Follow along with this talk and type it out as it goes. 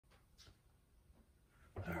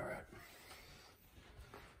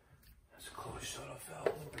shut off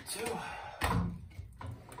valve number 2.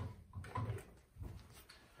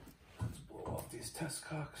 Let's blow off these test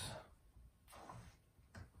cocks.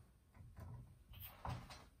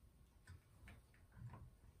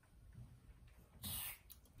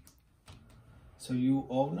 So you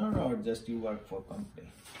owner or just you work for company?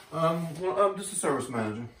 Well, I'm just a service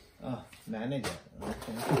manager. Oh, manager.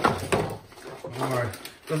 Okay. All right.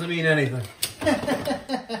 Doesn't mean anything.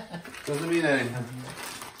 Doesn't mean anything.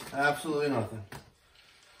 Absolutely nothing.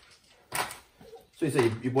 So you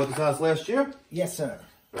say you bought this house last year? Yes, sir.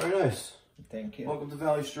 Very nice. Thank you. Welcome to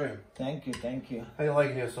Valley Stream. Thank you, thank you. How you like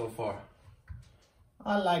it here so far?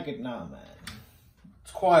 I like it now, man.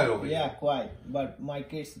 It's quiet over here. Yeah, quite. But my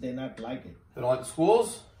kids, they not like it. They don't like the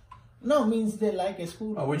schools? No, means they like a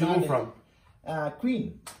school. Oh, where'd you move from?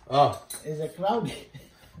 Queen. Oh. Is a crowd.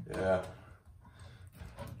 Yeah.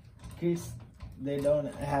 Kids, they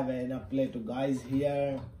don't have enough play to guys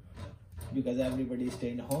here because everybody's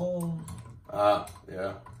staying home. Ah,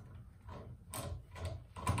 yeah.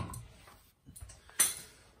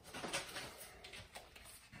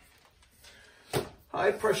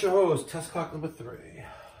 High pressure hose, test cock number 3. High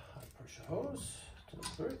pressure hose, number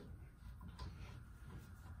 3.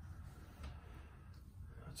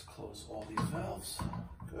 Let's close all these valves.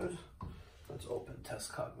 Good. Let's open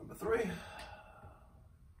test cock number 3.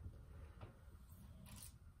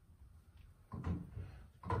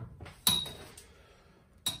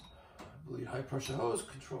 Bleed high pressure hose,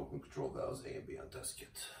 control valves A and B on test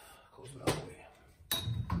kit. Close valve A.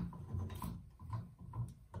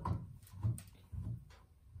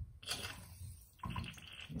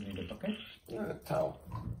 You need a bucket? Yeah, a towel.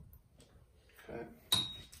 Okay.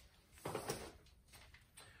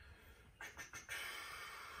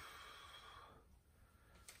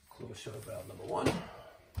 Close shut valve number 1.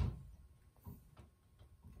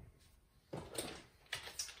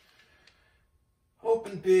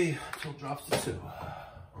 Open B until it drops to 2.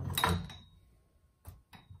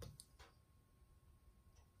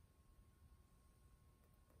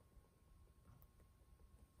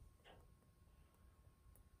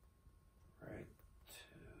 Right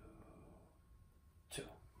to 2.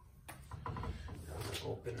 Now let's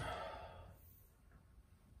open.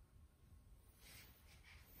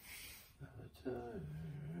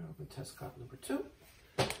 Open test cock number 2.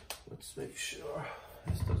 Let's make sure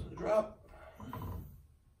this doesn't drop.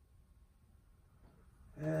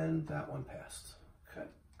 And that one passed. Okay,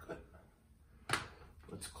 good.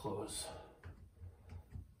 Let's close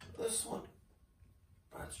this one.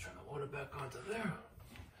 Let's turn the water back onto there.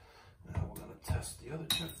 Now we're going to test the other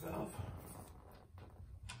check valve.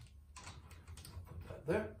 Put that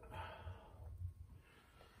there.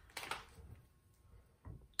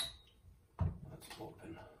 Let's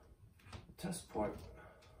open the test port.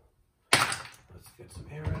 Let's get some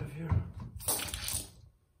air out of here.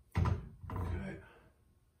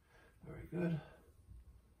 Good.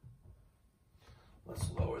 Let's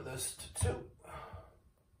lower this to 2.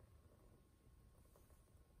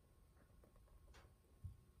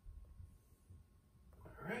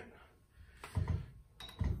 All right.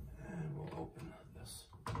 And we'll open this.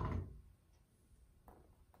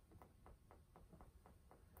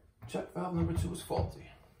 Check valve number 2 is faulty.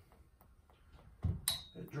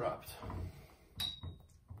 It dropped.